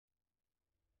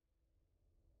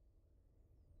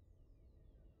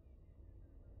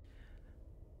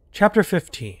Chapter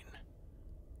 15.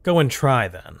 Go and try,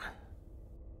 then.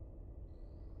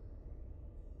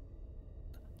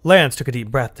 Lance took a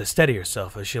deep breath to steady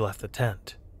herself as she left the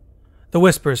tent. The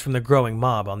whispers from the growing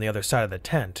mob on the other side of the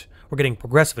tent were getting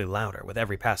progressively louder with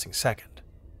every passing second.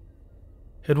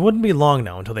 It wouldn't be long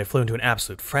now until they flew into an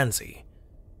absolute frenzy.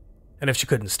 And if she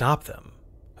couldn't stop them,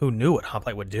 who knew what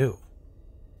Hoplite would do?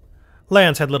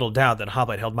 Lance had little doubt that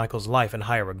Hoplite held Michael's life in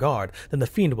higher regard than the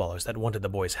fiend-wallers that wanted the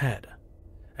boy's head.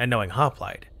 And knowing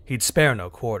Hoplite, he'd spare no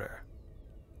quarter.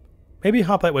 Maybe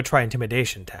Hoplite would try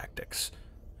intimidation tactics,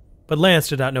 but Lance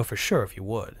did not know for sure if he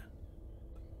would.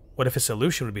 What if his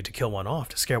solution would be to kill one off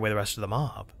to scare away the rest of the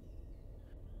mob?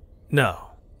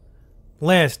 No.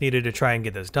 Lance needed to try and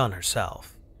get this done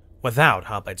herself, without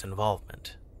Hoplite's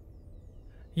involvement.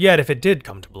 Yet if it did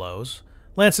come to blows,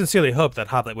 Lance sincerely hoped that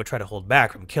Hoplite would try to hold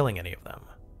back from killing any of them.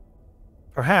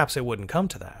 Perhaps it wouldn't come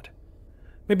to that.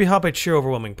 Maybe Hoplite's sheer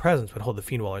overwhelming presence would hold the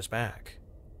fiend-wallers back.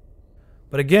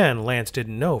 But again, Lance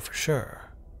didn't know for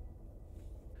sure.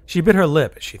 She bit her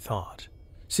lip as she thought,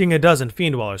 seeing a dozen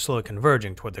fiend-wallers slowly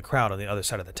converging toward the crowd on the other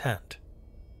side of the tent.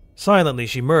 Silently,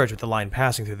 she merged with the line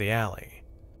passing through the alley.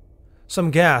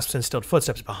 Some gasps and stilled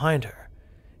footsteps behind her,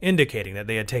 indicating that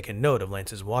they had taken note of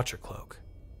Lance's watcher cloak.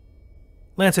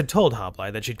 Lance had told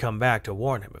Hoplite that she'd come back to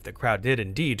warn him if the crowd did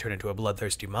indeed turn into a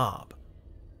bloodthirsty mob.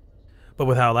 But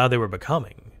with how loud they were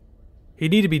becoming,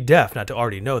 he'd need to be deaf not to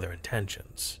already know their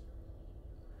intentions.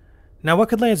 Now what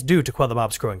could Lance do to quell the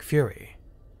mob's growing fury?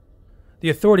 The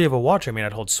authority of a watcher may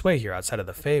not hold sway here outside of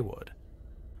the Feywood,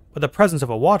 but the presence of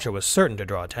a watcher was certain to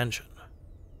draw attention.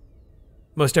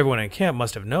 Most everyone in camp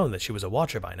must have known that she was a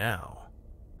watcher by now.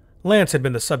 Lance had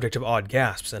been the subject of odd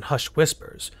gasps and hushed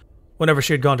whispers whenever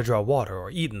she had gone to draw water or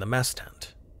eat in the mess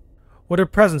tent. Would her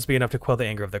presence be enough to quell the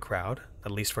anger of the crowd,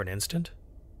 at least for an instant?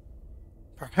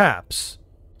 Perhaps,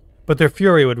 but their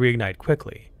fury would reignite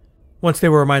quickly, once they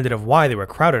were reminded of why they were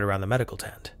crowded around the medical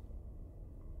tent.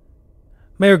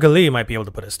 Mayor Gali might be able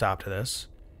to put a stop to this,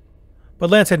 but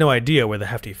Lance had no idea where the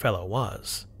hefty fellow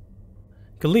was.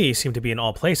 Gali seemed to be in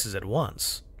all places at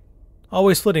once,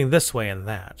 always flitting this way and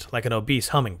that, like an obese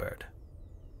hummingbird.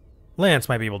 Lance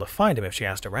might be able to find him if she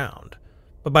asked around,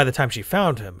 but by the time she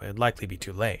found him, it'd likely be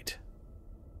too late.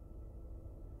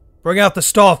 "Bring out the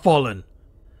Starfallen!"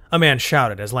 a man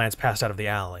shouted as Lance passed out of the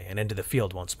alley and into the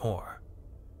field once more.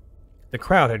 The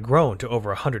crowd had grown to over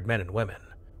 100 men and women,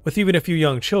 with even a few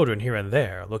young children here and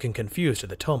there looking confused at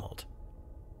the tumult.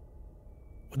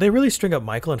 Would they really string up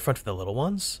Michael in front of the little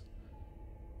ones?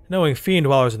 Knowing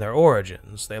fiend-dwellers and their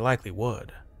origins, they likely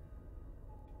would.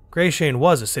 Greyshane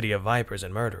was a city of vipers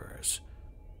and murderers.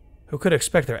 Who could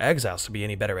expect their exiles to be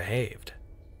any better behaved?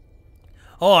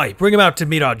 "Oi, bring him out to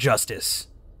meet our justice!"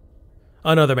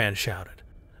 Another man shouted,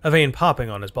 a vein popping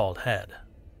on his bald head.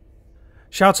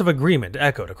 Shouts of agreement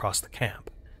echoed across the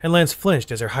camp, and Lance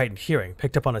flinched as her heightened hearing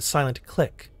picked up on a silent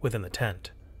click within the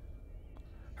tent.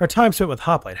 Her time spent with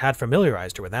Hoplite had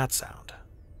familiarized her with that sound.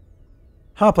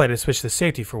 Hoplite had switched the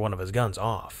safety for one of his guns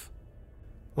off.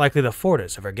 Likely the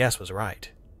Fortis, if her guess was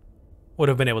right, would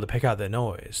have been able to pick out the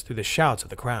noise through the shouts of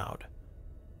the crowd.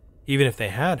 Even if they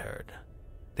had heard,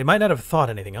 they might not have thought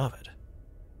anything of it.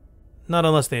 Not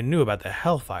unless they knew about the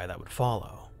hellfire that would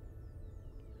follow.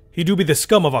 "He do be the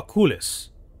scum of Arculis.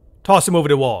 Toss him over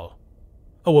the wall,"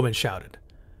 a woman shouted.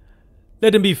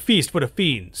 "Let him be feast for the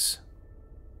fiends."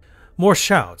 More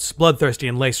shouts, bloodthirsty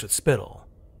and laced with spittle.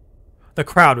 The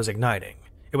crowd was igniting.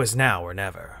 It was now or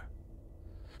never.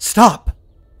 "Stop!"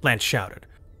 Lance shouted,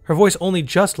 her voice only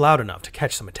just loud enough to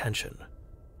catch some attention.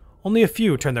 Only a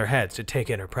few turned their heads to take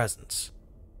in her presence,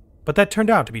 but that turned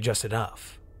out to be just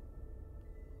enough.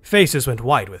 Faces went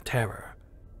white with terror,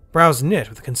 brows knit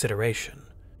with consideration,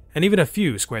 and even a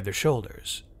few squared their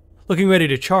shoulders, looking ready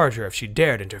to charge her if she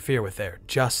dared interfere with their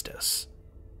justice.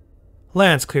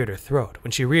 Lance cleared her throat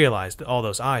when she realized that all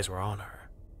those eyes were on her.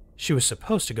 She was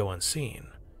supposed to go unseen.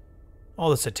 All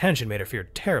this attention made her feel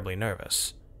terribly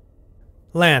nervous.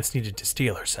 Lance needed to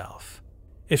steel herself.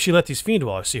 If she let these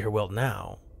fiend-dwellers see her wilt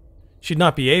now, she'd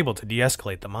not be able to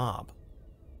de-escalate the mob.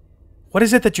 "What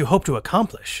is it that you hope to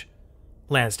accomplish?"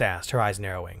 Lance asked, her eyes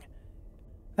narrowing.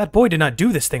 "That boy did not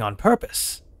do this thing on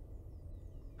purpose."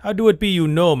 "How do it be you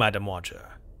know, Madam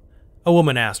Watcher?" a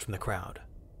woman asked from the crowd.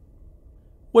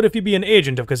 "What if he be an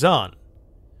agent of Kazan,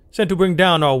 sent to bring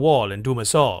down our wall and doom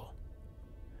us all?"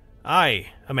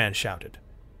 "Aye," a man shouted.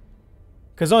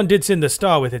 "Kazan did send the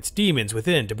star with its demons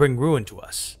within to bring ruin to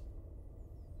us."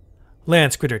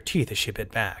 Lance grit her teeth as she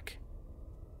bit back.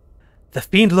 "The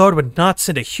Fiend Lord would not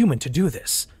send a human to do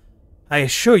this. I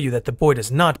assure you that the boy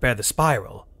does not bear the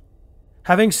spiral."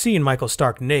 Having seen Michael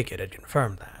Stark naked had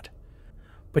confirmed that.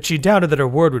 but she doubted that her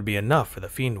word would be enough for the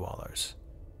Fiend-Wallers.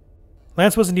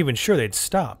 Lance wasn't even sure they'd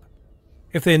stop.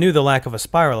 If they knew the lack of a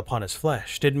spiral upon his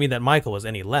flesh didn't mean that Michael was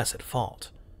any less at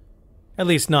fault. At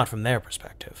least not from their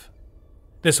perspective.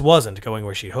 This wasn't going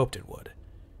where she hoped it would.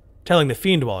 Telling the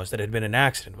Fiend-Wallers that it had been an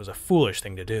accident was a foolish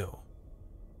thing to do.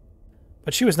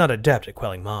 But she was not adept at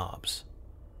quelling mobs.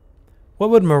 What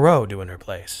would Moreau do in her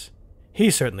place?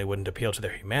 He certainly wouldn't appeal to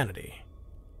their humanity.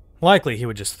 Likely he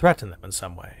would just threaten them in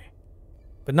some way.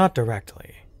 But not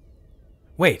directly.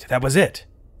 Wait, that was it!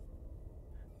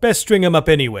 "Best string him up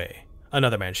anyway,"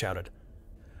 another man shouted.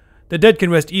 "The dead can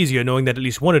rest easier knowing that at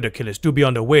least one of the killers do be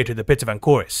on their way to the pits of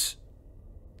Ancoris."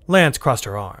 Lance crossed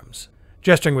her arms,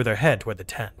 gesturing with her head toward the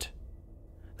tent.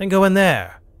 "Then go in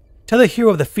there. Tell the hero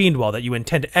of the Fiend-Wall that you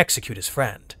intend to execute his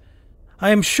friend.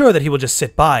 I am sure that he will just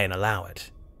sit by and allow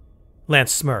it."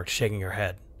 Lance smirked, shaking her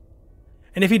head.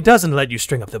 "And if he doesn't let you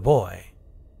string up the boy..."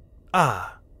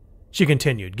 "Ah," she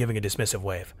continued, giving a dismissive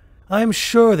wave, "I am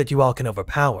sure that you all can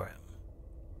overpower him."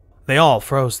 They all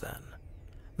froze then,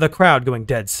 the crowd going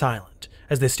dead silent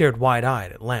as they stared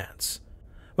wide-eyed at Lance,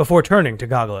 before turning to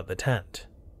goggle at the tent.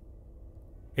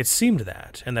 It seemed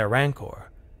that, in their rancor,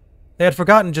 they had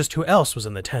forgotten just who else was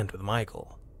in the tent with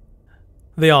Michael.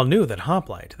 They all knew that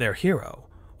Hoplite, their hero,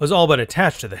 was all but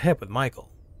attached to the hip with Michael.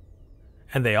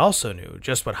 And they also knew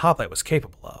just what Hoplite was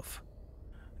capable of.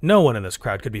 No one in this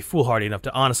crowd could be foolhardy enough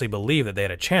to honestly believe that they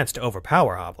had a chance to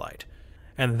overpower Hoplite,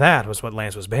 and that was what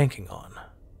Lance was banking on.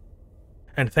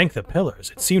 And thank the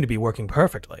pillars, it seemed to be working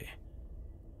perfectly.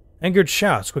 Angered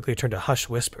shouts quickly turned to hushed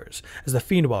whispers as the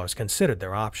Fiend-Wallers considered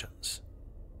their options.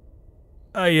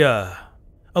 A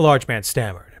large man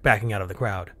stammered, backing out of the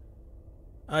crowd.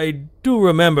 "I do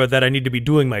remember that I need to be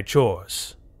doing my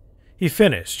chores," he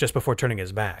finished just before turning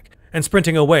his back and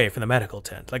sprinting away from the medical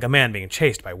tent like a man being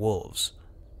chased by wolves.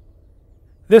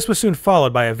 This was soon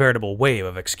followed by a veritable wave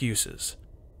of excuses,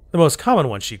 the most common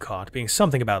one she caught being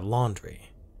something about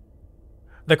laundry.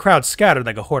 The crowd scattered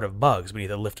like a horde of bugs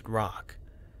beneath a lifted rock,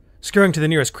 scurrying to the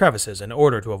nearest crevices in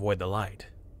order to avoid the light.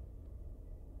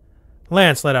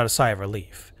 Lance let out a sigh of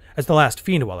relief as the last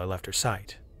Fiend-Waller left her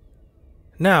sight.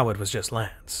 Now it was just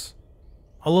Lance,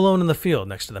 all alone in the field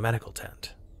next to the medical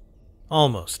tent.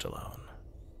 Almost alone.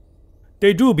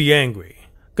 "They do be angry,"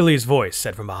 Galee's voice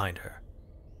said from behind her.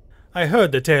 "I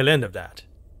heard the tail end of that.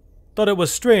 Thought it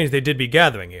was strange they did be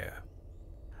gathering here."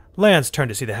 Lance turned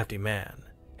to see the hefty man,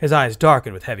 his eyes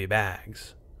darkened with heavy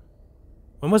bags.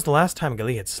 When was the last time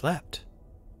Galee had slept?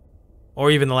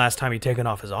 Or even the last time he'd taken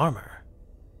off his armor?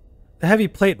 The heavy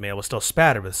plate mail was still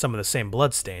spattered with some of the same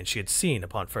bloodstains she had seen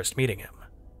upon first meeting him.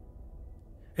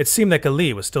 It seemed that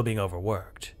Galee was still being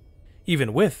overworked,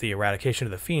 even with the eradication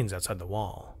of the fiends outside the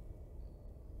wall.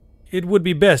 "It would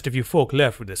be best if you folk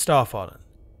left with the Starfallen.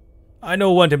 I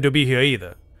no want him to be here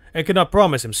either, and cannot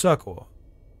promise him succor,"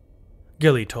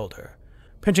 Galee told her,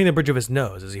 pinching the bridge of his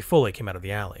nose as he fully came out of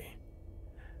the alley.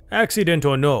 "Accident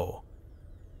or no,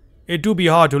 it do be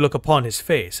hard to look upon his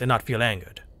face and not feel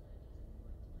angered.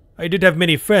 I did have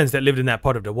many friends that lived in that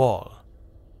part of the wall.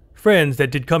 Friends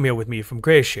that did come here with me from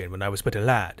Gratian when I was but a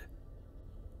lad."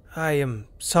 "I am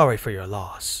sorry for your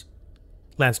loss,"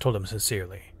 Lance told him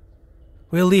sincerely.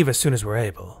 "We'll leave as soon as we're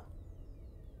able."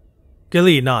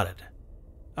 Galee nodded.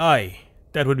 "Aye,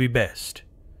 that would be best.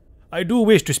 I do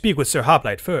wish to speak with Sir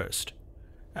Hoplite first.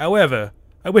 However,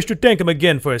 I wish to thank him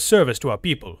again for his service to our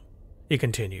people," he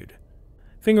continued,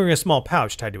 fingering a small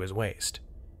pouch tied to his waist.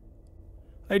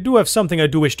 "I do have something I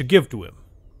do wish to give to him."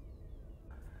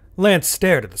 Lance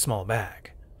stared at the small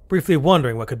bag, briefly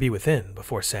wondering what could be within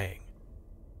before saying,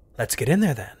 "Let's get in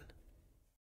there then."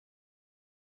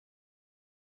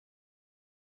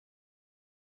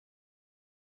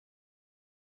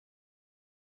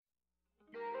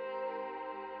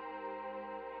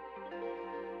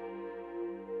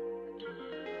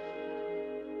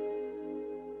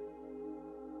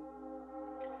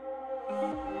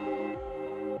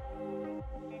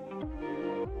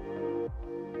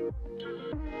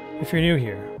 If you're new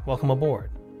here, welcome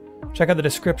aboard. Check out the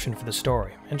description for the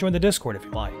story, and join the Discord if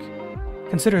you like.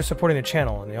 Consider supporting the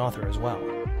channel and the author as well.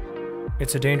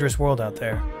 It's a dangerous world out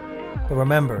there, but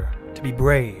remember to be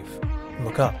brave and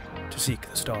look up to seek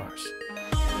the stars.